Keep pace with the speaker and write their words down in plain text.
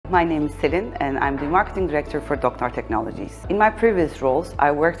My name is Selin and I'm the Marketing Director for Doctar Technologies. In my previous roles, I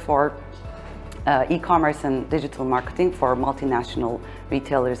worked for e-commerce and digital marketing for multinational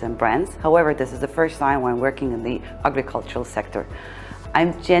retailers and brands. However, this is the first time when I'm working in the agricultural sector.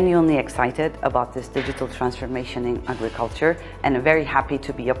 I'm genuinely excited about this digital transformation in agriculture and I'm very happy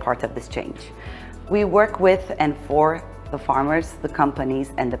to be a part of this change. We work with and for the farmers, the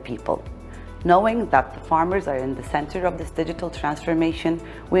companies and the people. Knowing that the farmers are in the center of this digital transformation,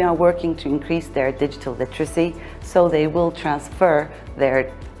 we are working to increase their digital literacy so they will transfer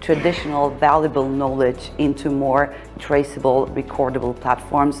their traditional valuable knowledge into more traceable, recordable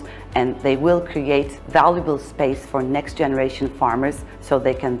platforms, and they will create valuable space for next generation farmers so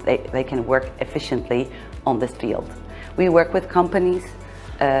they can work efficiently on this field. We work with companies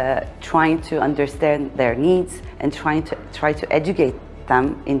trying to understand their needs and try to educate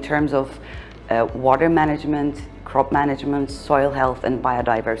them in terms of water management, crop management, soil health and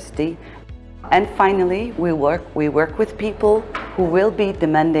biodiversity. And finally, we work with people who will be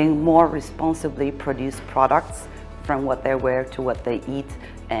demanding more responsibly produced products, from what they wear to what they eat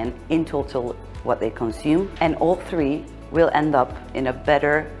and in total what they consume. And all three will end up in a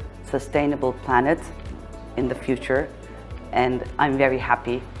better, sustainable planet in the future. And I'm very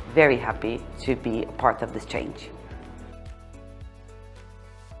happy to be a part of this change.